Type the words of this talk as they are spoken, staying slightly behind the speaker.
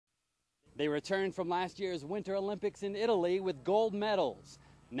They returned from last year's Winter Olympics in Italy with gold medals.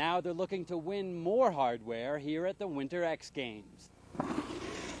 Now they're looking to win more hardware here at the Winter X Games.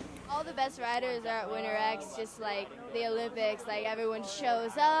 All the best riders are at Winter X, just like the Olympics. Like, everyone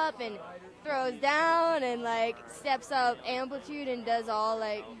shows up and throws down and like steps up amplitude and does all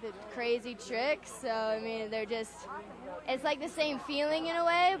like the crazy tricks. So I mean, it's like the same feeling in a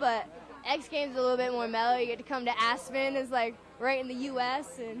way, but X Games is a little bit more mellow. You get to come to Aspen, it's like right in the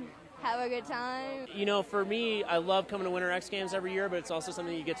U.S. and have a good time. You know, for me, I love coming to Winter X Games every year, but it's also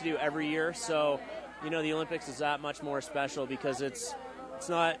something you get to do every year. So, you know, the Olympics is that much more special because it's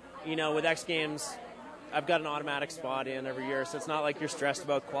not, you know, with X Games, I've got an automatic spot in every year, so it's not like you're stressed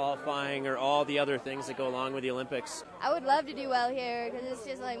about qualifying or all the other things that go along with the Olympics. I would love to do well here because it's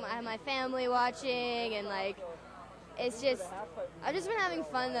just like I have my family watching and like it's just, I've just been having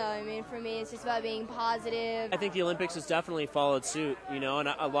fun though. I mean, for me, it's just about being positive. I think the Olympics has definitely followed suit, you know,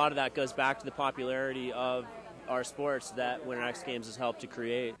 and a lot of that goes back to the popularity of our sports that Winter X Games has helped to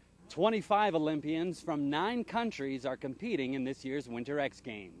create. 25 Olympians from 9 countries are competing in this year's Winter X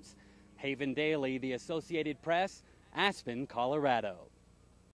Games. Haven Daley, The Associated Press, Aspen, Colorado.